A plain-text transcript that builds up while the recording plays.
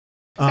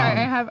Sorry,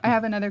 I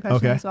have another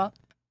question as well.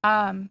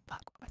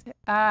 Fuck, what was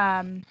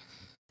it?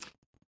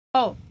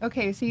 Oh,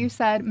 okay. So you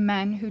said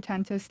men who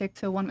tend to stick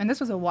to one, and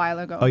this was a while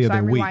ago. Oh yeah, so they're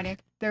I'm weak. rewinding.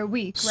 They're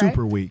weak, right?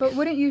 Super weak. But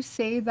wouldn't you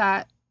say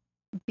that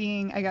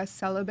being, I guess,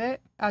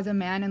 celibate as a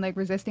man and like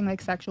resisting like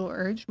sexual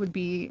urge would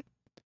be?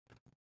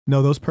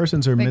 No, those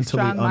persons are like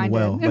mentally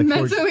unwell. Like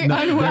mentally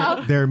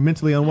unwell. They're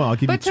mentally unwell. I'll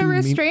give but you two. But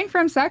to restrain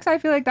from sex, I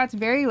feel like that's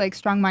very like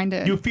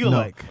strong-minded. You feel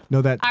like.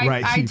 No, that I,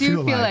 right. I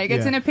do feel like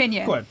it's an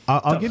opinion. Go ahead.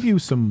 I'll give you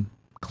some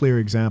clear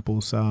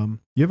examples.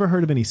 You ever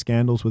heard of any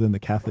scandals within the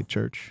Catholic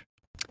Church?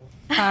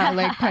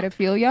 Like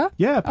pedophilia?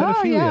 Yeah,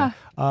 pedophilia.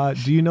 Oh, yeah.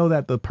 Do you know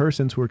that the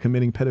persons who are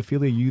committing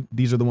pedophilia,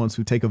 these are the ones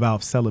who take a vow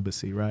of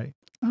celibacy, right?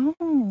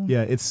 Oh.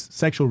 Yeah, it's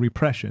sexual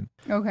repression.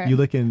 Okay. You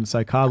look in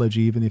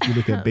psychology, even if you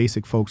look at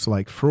basic folks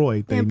like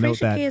Freud, they note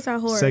that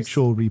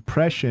sexual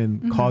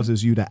repression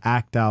causes you to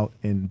act out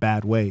in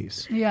bad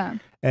ways. Yeah.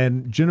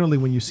 And generally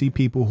when you see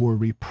people who are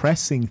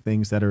repressing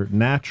things that are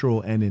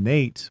natural and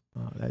innate,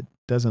 that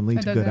doesn't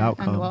lead to good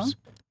outcomes. Well.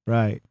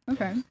 Right.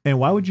 Okay. And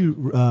why would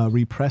you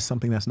repress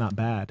something that's not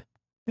bad?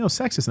 You know,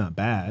 sex is not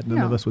bad. None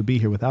of us would be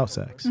here without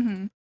sex.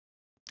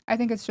 I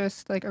think it's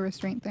just like a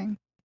restraint thing.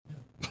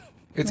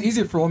 It's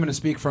easier for women to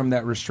speak from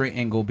that restraint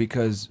angle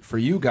because for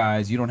you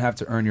guys, you don't have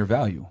to earn your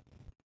value.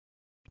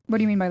 What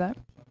do you mean by that?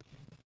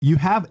 You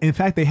have, in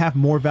fact, they have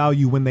more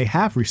value when they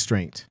have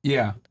restraint.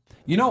 Yeah.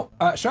 You know,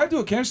 should I do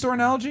a candy store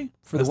analogy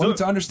for the women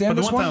to understand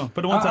this one?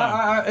 For the one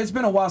time. It's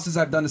been a while since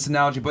I've done this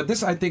analogy, but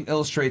this I think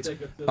illustrates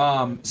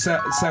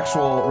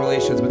sexual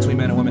relations between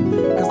men and women.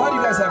 Because a lot of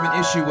you guys have an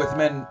issue with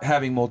men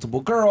having multiple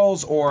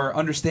girls or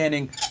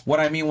understanding what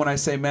I mean when I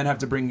say men have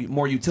to bring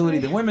more utility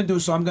than women do.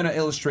 So I'm going to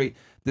illustrate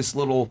this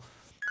little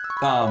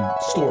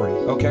story,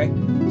 okay?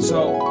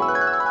 So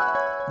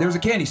there's a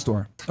candy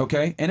store,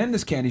 okay? And in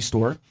this candy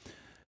store,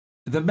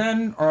 the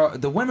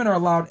women are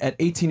allowed at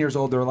 18 years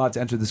old, they're allowed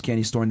to enter this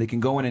candy store and they can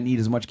go in and eat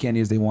as much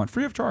candy as they want,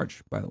 free of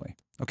charge, by the way.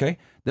 Okay?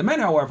 The men,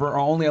 however, are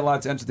only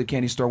allowed to enter the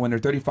candy store when they're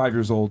 35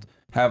 years old,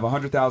 have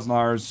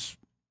 $100,000,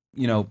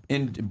 you know,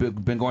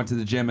 been going to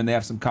the gym and they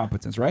have some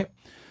competence, right?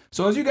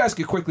 So as you guys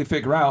can quickly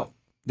figure out,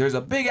 there's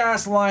a big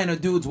ass line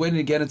of dudes waiting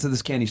to get into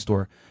this candy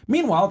store.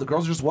 Meanwhile, the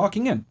girls are just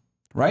walking in,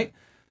 right?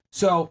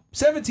 So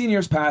 17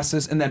 years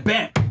passes and then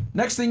bam,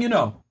 next thing you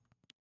know,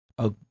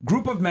 a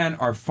group of men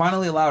are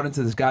finally allowed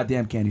into this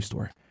goddamn candy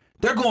store.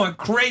 They're going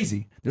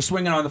crazy. They're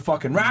swinging on the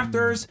fucking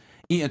rafters,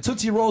 eating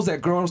Tootsie Rolls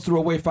that girls threw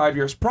away 5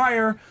 years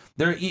prior.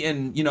 They're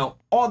eating, you know,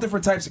 all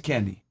different types of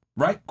candy,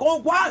 right?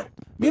 Going wild.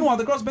 Meanwhile,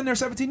 the girls been there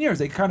 17 years.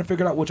 They kind of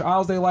figured out which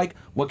aisles they like,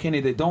 what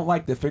candy they don't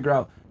like. They figure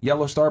out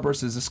yellow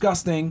Starburst is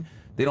disgusting.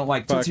 They don't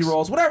like Tootsie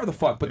Rolls, whatever the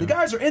fuck. But the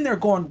guys are in there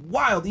going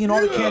wild, eating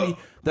all the candy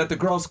that the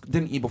girls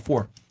didn't eat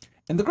before.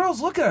 And the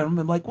girls look at them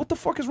and like, what the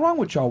fuck is wrong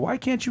with y'all? Why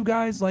can't you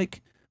guys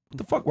like... What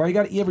the fuck? Why you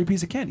gotta eat every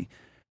piece of candy?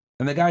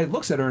 And the guy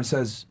looks at her and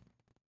says,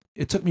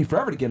 it took me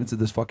forever to get into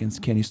this fucking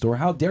candy store.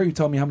 How dare you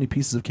tell me how many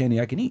pieces of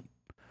candy I can eat?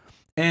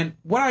 And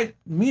what I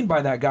mean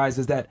by that, guys,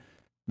 is that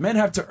men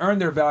have to earn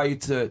their value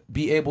to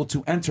be able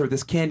to enter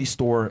this candy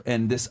store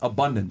and this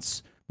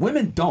abundance.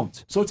 Women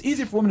don't. So it's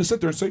easy for women to sit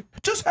there and say,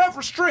 just have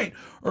restraint.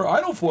 Or I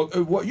don't fuck,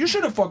 you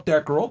shouldn't fuck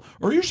that girl.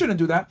 Or you shouldn't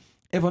do that.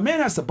 If a man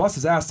has to bust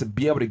his ass to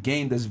be able to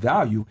gain this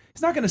value,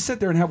 he's not gonna sit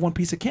there and have one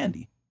piece of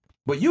candy.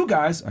 But you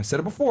guys, I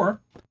said it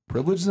before,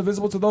 privilege is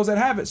invisible to those that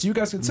have it. So you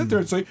guys can sit there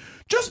and say,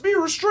 just be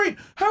restrained,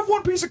 have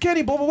one piece of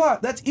candy, blah, blah, blah.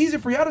 That's easy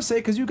for y'all to say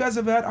because you guys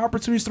have had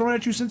opportunities thrown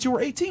at you since you were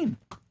 18.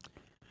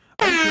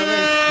 So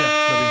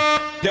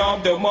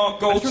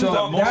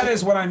that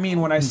is what I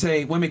mean when I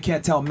say women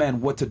can't tell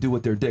men what to do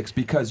with their dicks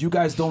because you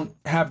guys don't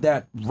have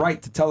that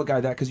right to tell a guy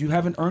that because you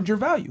haven't earned your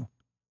value.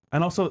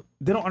 And also,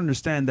 they don't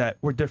understand that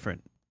we're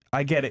different.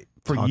 I get it.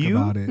 For Talk you,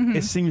 about it.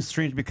 It seems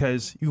strange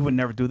because you would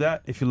never do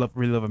that if you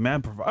really love a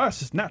man. But for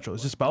us, it's natural.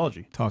 It's just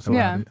biology. Talk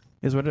about it.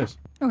 Is what it is.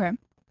 Okay.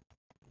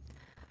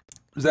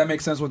 Does that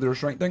make sense with the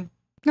restraint thing?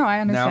 No,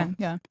 I understand.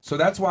 Now? Yeah. So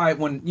that's why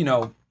when, you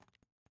know,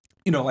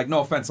 like no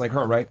offense, like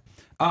her, right?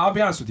 I'll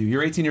be honest with you.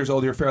 You're 18 years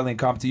old. You're fairly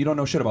incompetent. You don't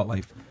know shit about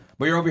life.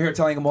 But you're over here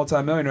telling a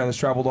multimillionaire that's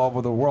traveled all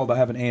over the world I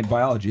have an A in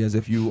biology as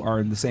if you are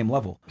in the same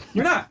level.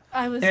 You're not.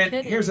 I was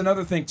kidding. Here's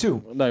another thing,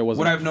 too. No, it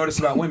wasn't. What I've noticed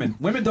about women.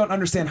 Women don't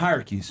understand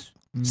hierarchies.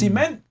 See,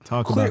 men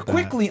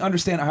quickly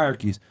understand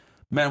hierarchies.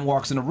 Man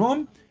walks in a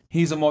room.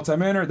 He's a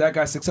multimillionaire. That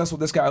guy's successful.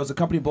 This guy owns a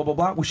company, blah, blah,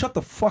 blah. We shut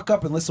the fuck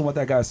up and listen to what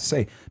that guy has to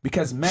say.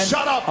 Because men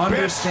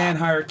understand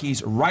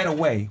hierarchies right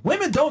away.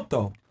 Women don't,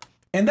 though.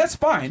 And that's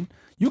fine.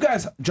 You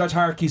guys judge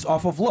hierarchies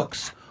off of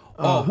looks.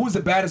 Oh, who's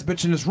the baddest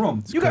bitch in this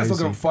room? You guys don't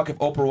give a fuck if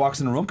Oprah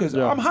walks in the room because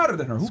I'm hotter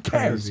than her. Who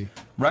cares?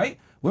 Right?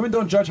 Women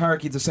don't judge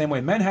hierarchies the same way.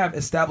 Men have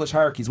established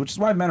hierarchies, which is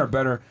why men are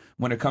better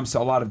when it comes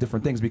to a lot of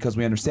different things because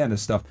we understand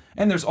this stuff.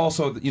 And there's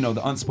also, you know,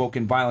 the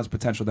unspoken violence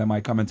potential that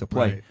might come into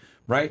play,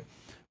 right?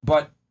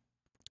 But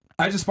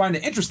I just find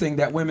it interesting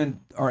that women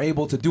are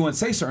able to do and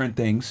say certain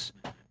things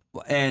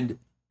and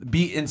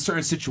be in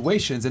certain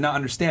situations and not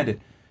understand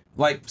it.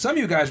 Like some of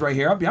you guys right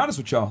here, I'll be honest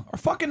with y'all, are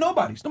fucking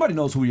nobodies. Nobody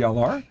knows who y'all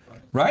are,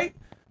 right?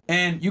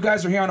 And you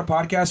guys are here on a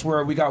podcast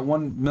where we got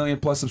 1 million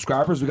plus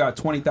subscribers. We got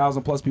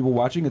 20,000 plus people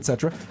watching,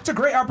 etc. It's a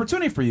great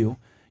opportunity for you.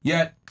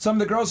 Yet some of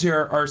the girls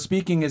here are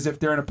speaking as if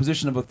they're in a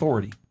position of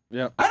authority.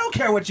 Yeah. I don't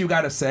care what you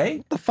got to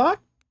say. The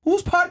fuck?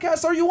 Whose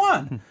podcast are you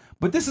on?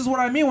 But this is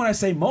what I mean when I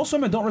say most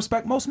women don't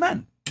respect most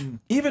men.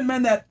 Even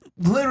men that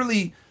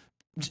literally,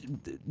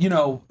 you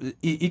know,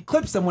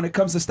 eclipse them when it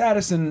comes to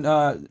status and,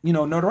 you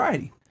know,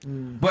 notoriety.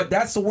 But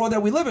that's the world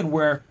that we live in,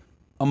 where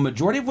a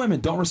majority of women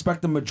don't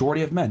respect the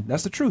majority of men.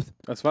 That's the truth.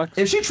 That's facts.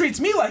 If she treats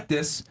me like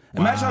this,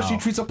 imagine how she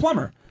treats a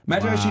plumber.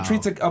 Imagine how she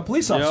treats a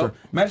police officer. Yep.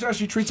 Imagine how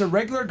she treats a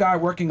regular guy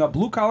working a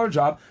blue-collar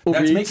job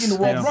that's making the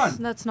world run.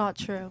 That's not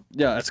true.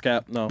 Yeah, it's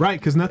cap. No. Right,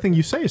 because nothing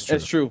you say is true.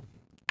 It's true.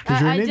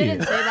 I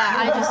didn't say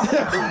that.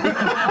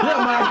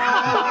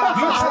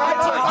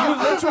 You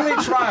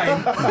literally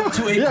tried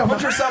to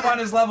put yourself on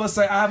his level and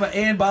say, I have an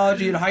A in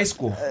biology in high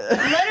school.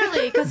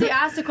 Literally, because he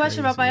asked a question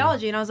about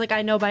biology, and I was like,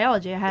 I know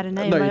biology. I had an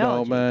A in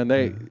biology. No, man.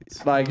 They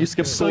like you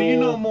skip So school. you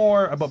know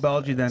more about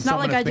biology than It's not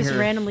someone like I that's been just here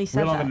randomly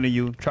said way longer that. than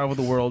you, traveled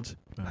the world,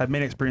 had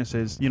many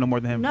experiences. You know more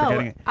than him. for No,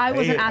 getting I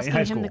wasn't in high asking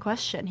him school. the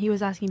question. He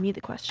was asking me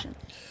the question.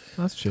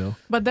 That's chill.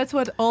 But that's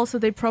what also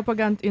they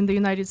propaganda in the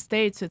United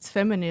States. It's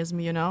feminism,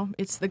 you know.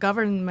 It's the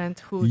government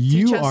who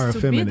teach us are a to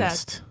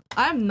feminist. be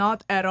that. I'm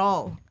not at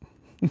all.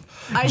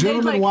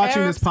 Gentlemen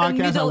watching this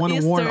podcast, I want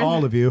to warn Eastern.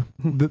 all of you.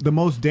 The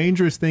most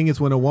dangerous thing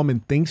is when a woman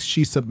thinks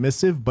she's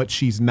submissive, but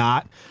she's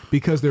not,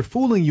 because they're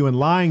fooling you and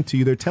lying to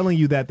you. They're telling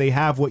you that they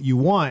have what you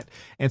want,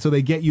 and so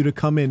they get you to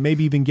come in,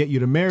 maybe even get you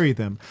to marry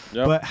them.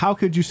 Yep. But how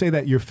could you say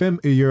that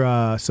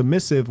you're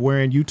submissive,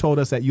 wherein you told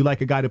us that you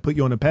like a guy to put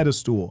you on a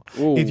pedestal?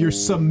 Ooh. If you're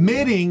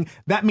submitting,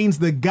 that means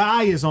the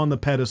guy is on the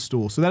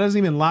pedestal. So that doesn't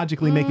even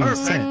logically make any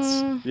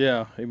sense.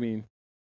 Yeah, I mean,